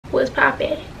What's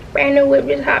poppin'? Brand new whip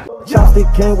just hopped.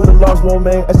 Chopstick came with a large more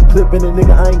man. As a clip in the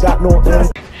nigga, I ain't got no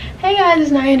ass. Hey guys,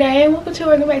 it's Nyanation and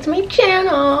welcome back to my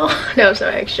channel. That was so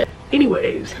extra.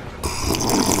 Anyways,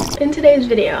 in today's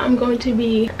video, I think I'm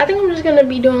just gonna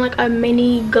be doing like a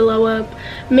mini glow up,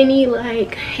 mini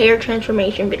like hair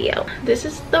transformation video. This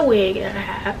is the wig that I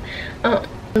have.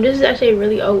 This is actually a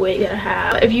really old wig that I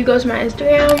have. If you go to my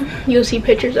Instagram, you'll see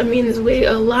pictures of me in this wig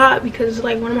a lot because it's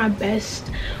like one of my best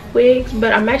wigs,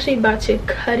 but I'm actually about to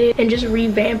cut it and just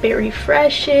revamp it,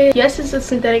 refresh it. Yes, it's a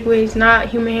synthetic wig, it's not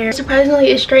human hair. Surprisingly,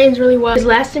 it straightens really well. It's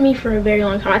lasted me for a very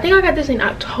long time. I think I got this in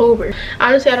October.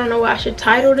 Honestly, I don't know what I should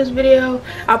title this video.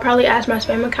 I'll probably ask my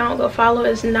spam account, go follow.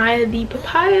 It's Naya the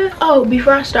Papaya. Oh,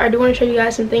 before I start, I do want to show you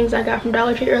guys some things I got from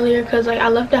Dollar Tree earlier, because like I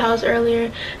left the house earlier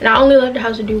and I only left the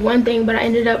house to do one thing, but I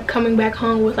ended up coming back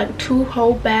home with like 2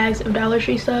 whole bags of Dollar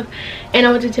Tree stuff, and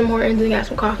I went to Tim Hortons and got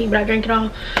some coffee, but I drank it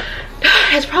all.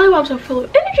 That's probably why I'm so full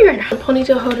of energy right now. A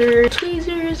ponytail holder,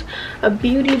 tweezers, a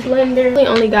beauty blender. I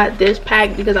only got this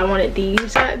pack because I wanted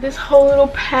these. I got this whole little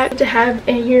pack to have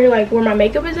in here, like where my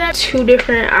makeup is at. 2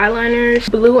 different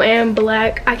eyeliners, blue and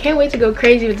black. I can't wait to go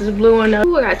crazy with this blue one.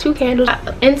 Ooh, I got 2 candles,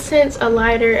 incense, a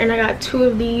lighter, and I got 2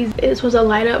 of these. This was a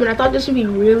light up, and I thought this would be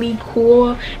really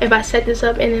cool if I set this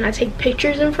up and then I take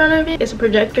pictures in front of it. It's a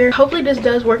projector. Hopefully this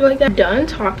does work like that. Done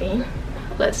talking.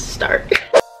 Let's start.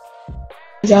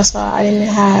 Y'all saw I didn't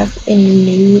have any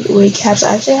new wig caps.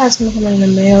 I actually have some coming in the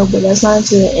mail, but that's not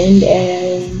until the end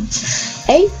of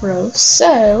April.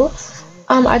 So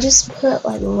I just put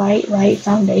like light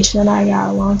foundation that I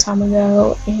got a long time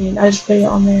ago, and I just put it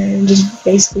on there and just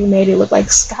basically made it look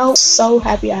like scalp. So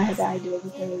happy I had that idea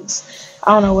because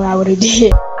I don't know what I would have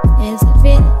did. Is it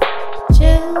really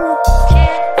true?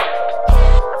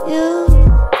 You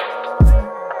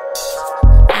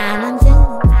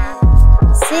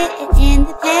in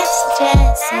the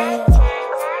passenger seat,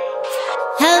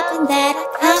 hoping that I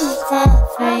come for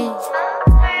free,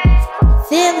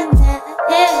 feeling that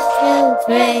I feel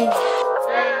great,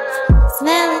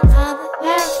 smelling all the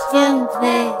perfume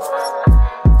place,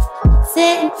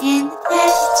 sitting in the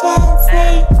passenger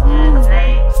seat,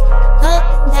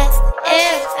 hoping that's the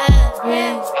air I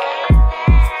breathe,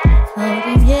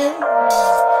 holding you,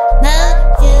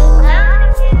 loving you.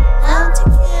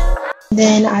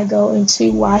 Then I go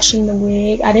into washing the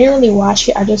wig. I didn't really wash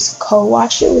it, I just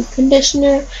co-washed it with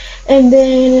conditioner, and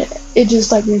then it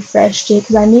just like refreshed it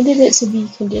because I needed it to be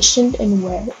conditioned and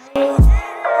wet.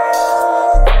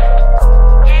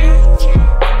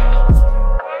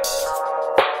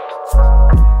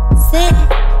 Sit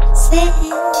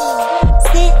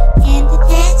in the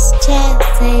passenger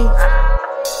seat,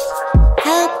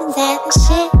 hoping that the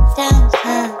shit don't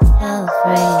hurt no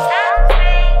free.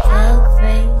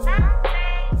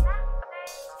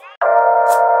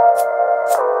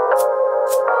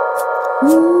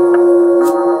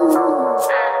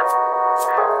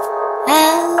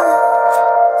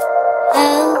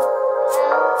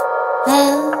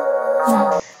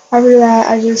 After that,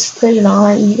 I just put it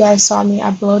on. You guys saw me,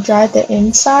 I blow dried the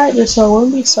inside just so it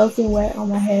wouldn't be soaking wet on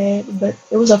my head, but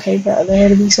it was okay for other hair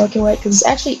to be soaking wet because it's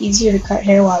actually easier to cut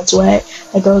hair while it's wet.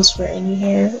 That goes for any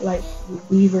hair, like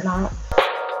weave or not.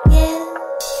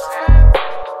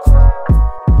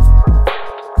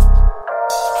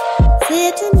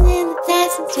 Sitting in the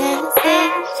passenger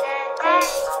seat,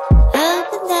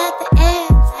 hoping that the air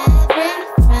I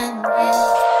breathe from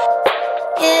you.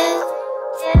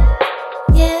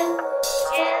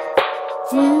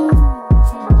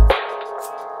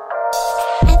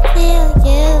 I feel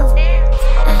you,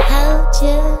 I hold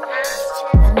you,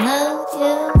 I know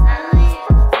you,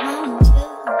 I want you.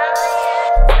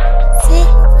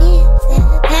 Sitting in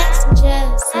the passenger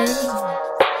seat,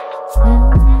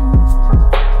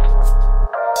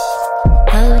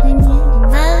 holding you,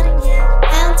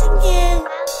 counting you,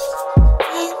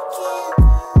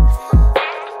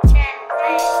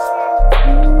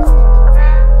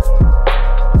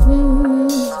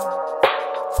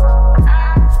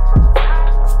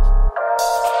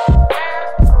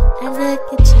 I look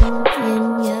at you in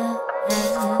your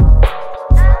eyes,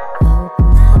 hoping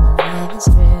that the love is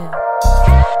real,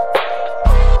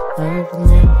 hoping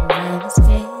that the love is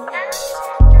real,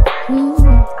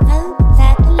 hoping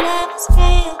that the love is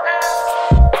real.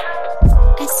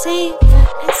 I see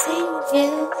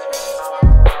you.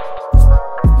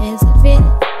 Is it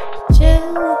really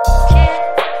true?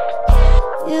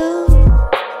 You,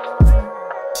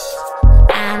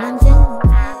 I'm doing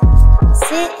it,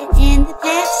 sitting in the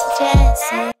passenger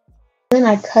seat. Then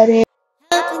I cut it,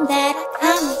 hoping that I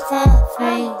come for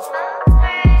free,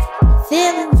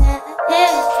 feeling that I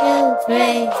feel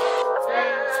great,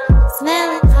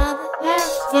 smelling all the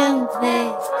perfume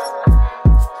place.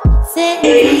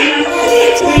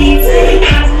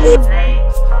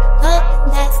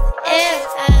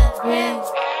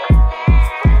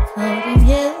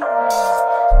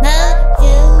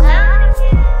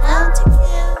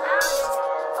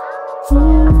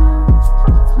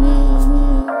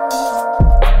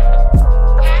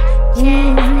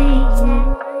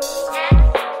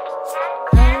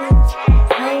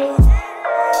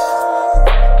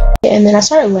 and then I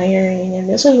started layering, and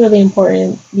this was really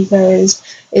important because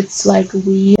it's like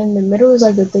weave, and the middle is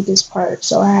like the thickest part,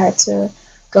 so I had to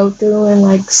go through and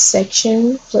like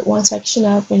flip one section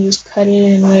up and just cut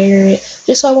it and layer it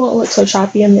just so it won't look so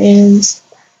choppy on the ends,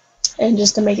 and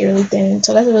just to make it really thin.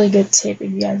 So that's a really good tip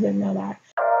if you guys didn't know that.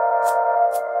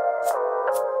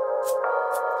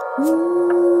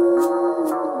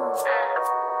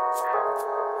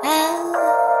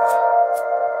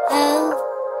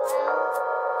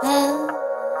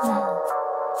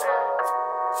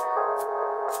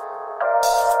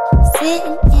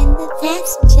 Sitting in the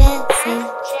passenger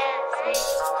seat,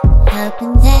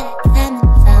 hoping that I come and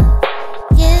fall.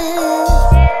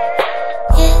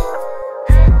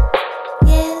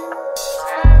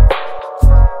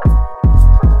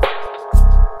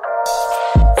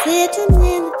 Sitting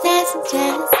in the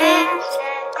passenger seat,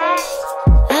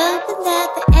 hoping that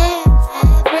the air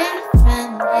might bring from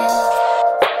you.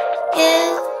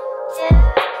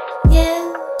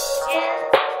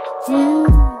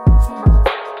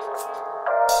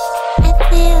 I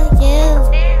feel you,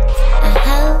 I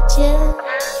hold you,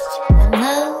 I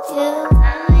mold you,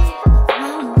 I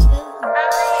want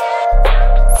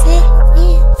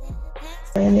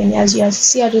you. And then as you guys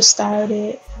see, I just styled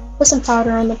it, put some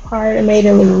powder on the part, and made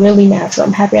it look really natural.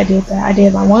 I'm happy I did that. I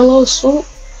did my one little swoop,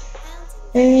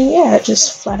 and yeah,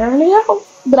 just flat ironed it out.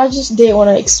 But I just did want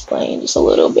to explain just a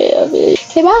little bit of it.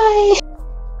 Okay, bye.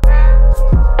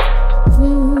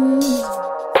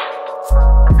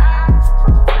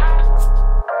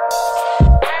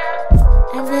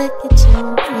 I look at you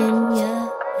in your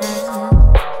eyes,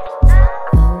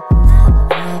 hoping that the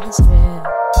love is real,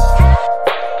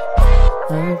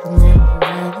 hoping that the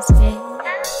love is real,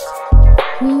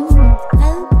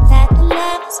 hoping that the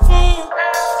love is real.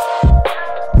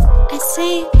 I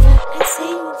see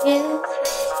you.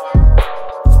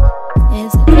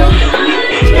 Is it real?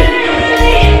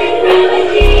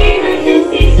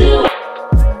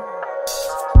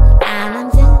 All I'm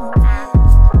doing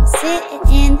is sitting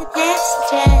in the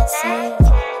passenger seat,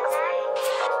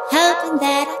 hoping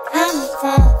that I come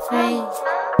for free,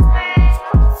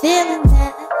 feeling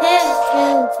that I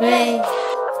feel great,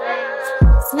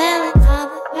 smelling all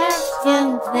the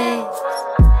perfume, please.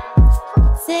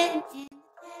 Sitting in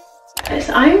the Guys,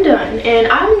 I'm done, and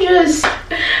I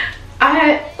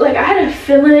had a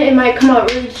feeling it might come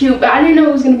out really cute, but I didn't know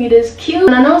it was gonna be this cute.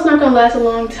 And I know it's not gonna last a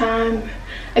long time.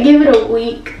 I gave it a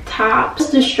week tops.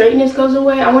 The straightness goes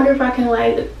away. I wonder if I can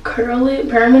like curl it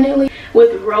permanently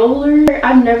with roller.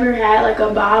 I've never had like a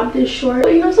bob this short.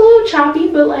 You know, it's a little choppy,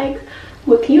 but like,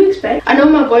 what can you expect? I know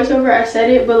my voiceover, I said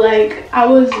it, but like I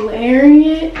was layering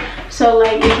it, so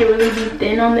like it can really be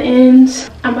thin on the ends.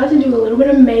 I'm about to do a little bit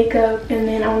of makeup, and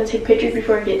then I want to take pictures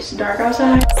before it gets dark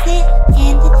outside. sit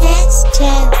in the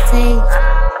passenger seat,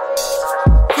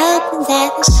 hoping that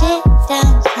the shit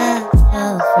don't come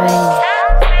for free.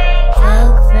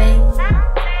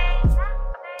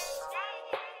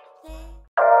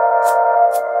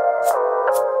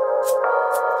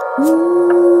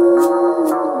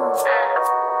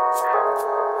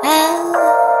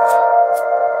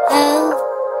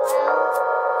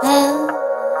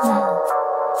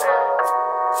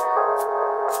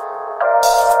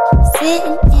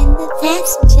 Sitting in the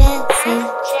passenger seat,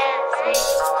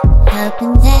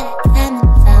 hoping that I come and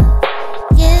fall.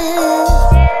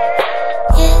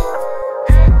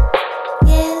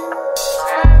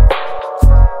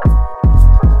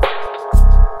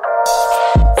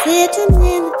 Sitting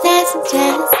in the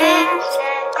passenger seat.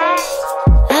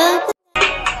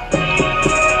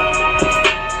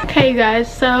 Okay, you guys,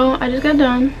 so I just got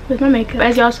done with my makeup.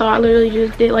 As y'all saw, I literally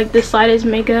just did like the slightest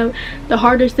makeup. The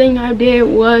hardest thing I did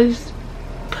was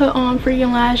put on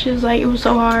freaking lashes. Like, it was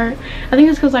so hard. I think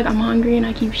it's because like I'm hungry and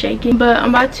I keep shaking. But I'm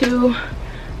about to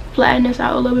flatten this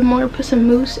out a little bit more, put some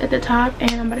mousse at the top,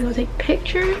 and I'm about to go take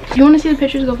pictures. If you want to see the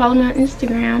pictures, go follow me on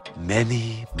Instagram.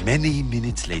 Many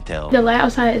minutes later. The light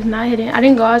outside is not hidden. I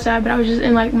didn't go outside, but I was just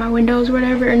in like my windows or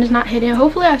whatever, and it's not hidden.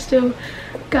 Hopefully I still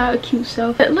got a cute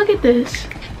self. But look at this.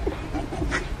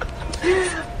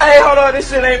 Hey, hold on, this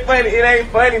shit ain't funny. It ain't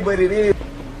funny, but it is.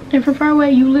 And from far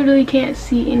away, you literally can't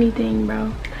see anything,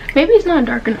 bro. Maybe it's not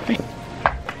dark enough.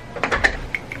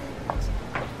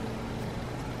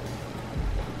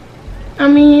 I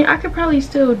mean, I could probably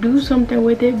still do something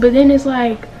with it, but then it's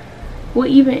like, what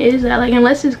even is that? Like,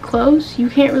 unless it's close, you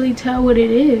can't really tell what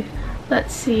it is.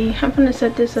 Let's see. I'm gonna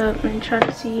set this up and try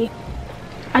to see.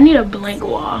 I need a blank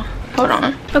wall. Hold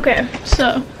on. Okay,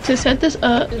 so to set this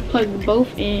up, just plug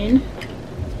both in.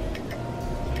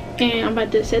 And I'm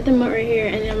about to set them up right here,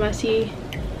 and then I'm about to see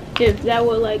if that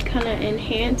will like kind of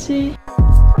enhance it.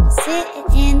 Sitting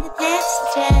in the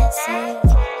passenger seat,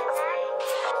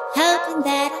 hoping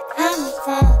that I come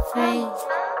for free.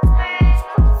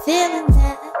 Feeling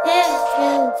that I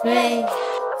feel great.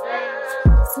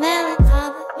 Smelling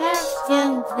all the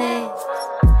perfume place.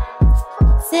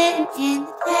 Sitting in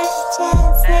the pasture,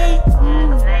 sleep.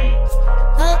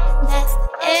 Hoping that's the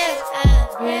air I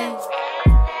breathe.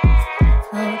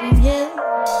 Holding you,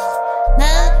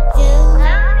 loving you,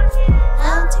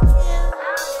 wanting you.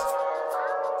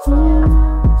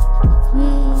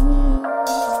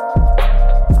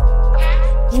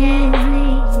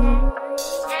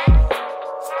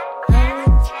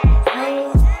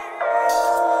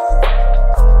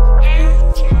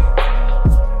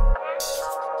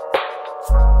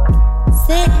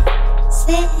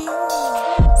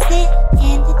 Sitting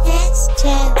in the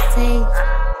pasture, sleep.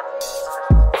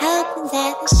 Hoping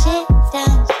that the shit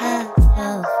don't come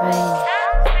for free.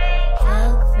 For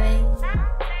free.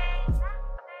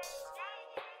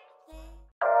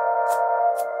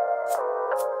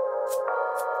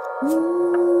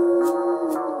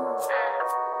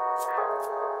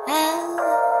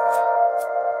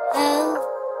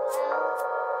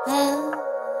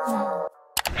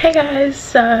 Hey guys,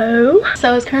 so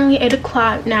it's currently 8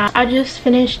 o'clock now. I just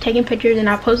finished taking pictures and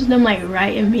I posted them like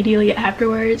right immediately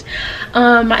afterwards.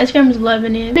 My Instagram is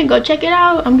loving it. Go check it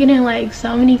out. I'm getting like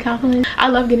so many compliments. I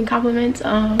love getting compliments.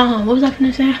 What was I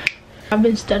finna say? I've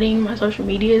been studying my social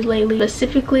medias lately,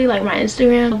 specifically like my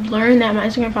Instagram. I've learned that my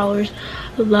Instagram followers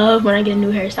love when I get a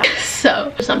new hairstyle.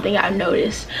 So something I've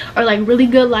noticed, or like really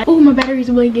good light. Oh, my battery's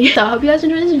blinking. So I hope you guys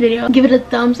enjoyed this video. Give it a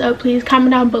thumbs up, please.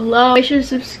 Comment down below. Make sure to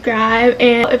subscribe,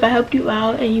 and if I helped you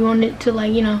out and you wanted to,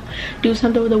 like, you know, do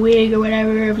something with a wig or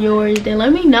whatever of yours, then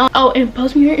let me know. Oh, and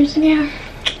post me your Instagram.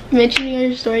 Mention me on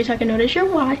your story so I can know that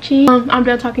you're watching. I'm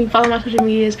done talking. Follow my social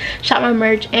medias, shop my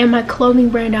merch and my clothing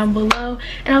brand down below,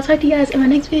 and I'll talk to you guys in my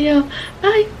next video.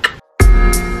 Bye.